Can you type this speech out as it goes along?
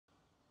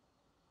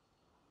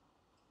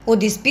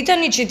Од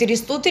испитани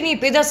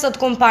 450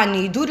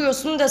 компании, дури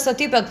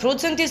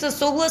 85% се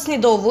согласни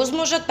да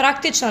овозможат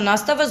практична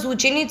настава за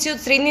ученици од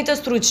средните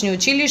стручни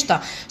училишта,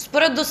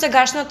 според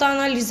досегашната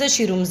анализа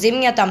ширум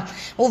земјата.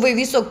 Овој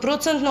висок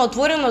процент на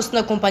отвореност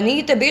на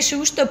компаниите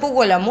беше уште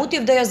поголем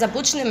мотив да ја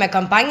започнеме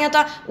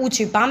кампањата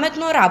 "Учи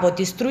паметно,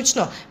 работи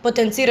стручно",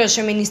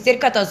 потенцираше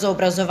министерката за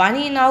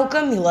образование и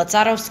наука Мила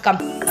Царовска.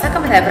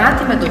 Сакаме да ја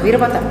вратиме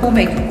довербата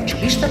помеѓу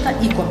училиштата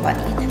и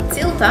компаниите.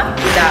 Целта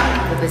е да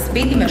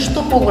обезбедиме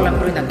што поголем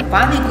број на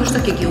компании кои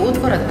што ќе ги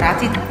отворат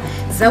вратите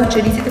за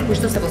учениците кои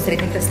што се во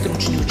средните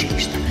стручни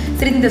училишта.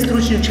 Средните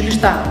стручни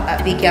училишта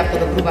веќе ја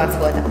подобруваат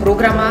својата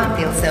програма,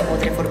 дел се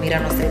од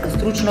реформирано средно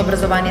стручно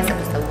образование се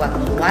поставуваат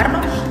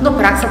модуларно, но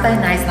праксата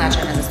е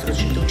најзначајна за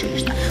стручните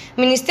училишта.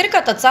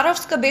 Министерката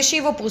Царовска беше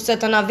и во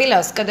посета на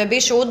Велес, каде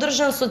беше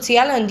одржан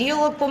социјален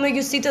диалог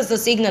помеѓу сите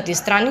засегнати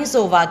страни за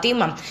оваа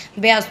тема.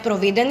 Беа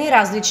спроведени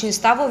различни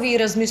ставови и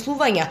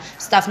размислувања.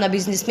 Став на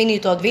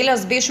бизнисмените од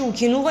Велес беше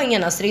укинување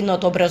на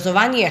средното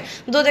образование,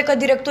 додека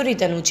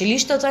директорите на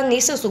училиштата не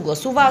се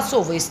согласуваа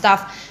со овој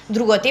став.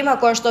 Друга тема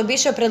која што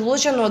беше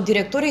предложена од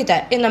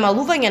директорите е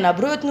намалување на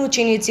бројот на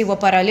ученици во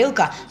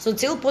паралелка со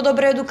цел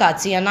подобра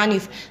едукација на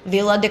нив.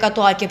 Велат дека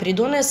тоа ќе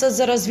придонесе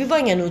за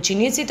развивање на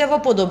учениците во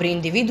подобри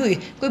индивидуи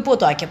кои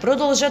потоа ќе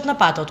продолжат на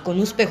патот кон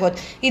успехот.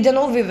 И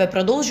деновиве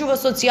продолжува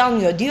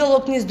социјалниот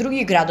диалог низ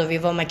други градови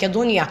во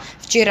Македонија.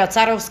 Вчера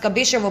Царовска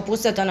беше во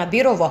посета на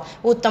Бирово,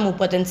 оттаму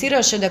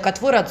потенцираше дека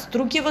творат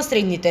струки во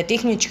средните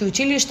технички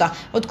училишта,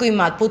 од кои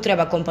имаат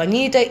потреба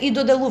компаниите и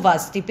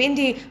доделуваат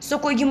стипендии со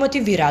кои ги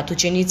мотивираат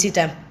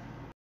учениците.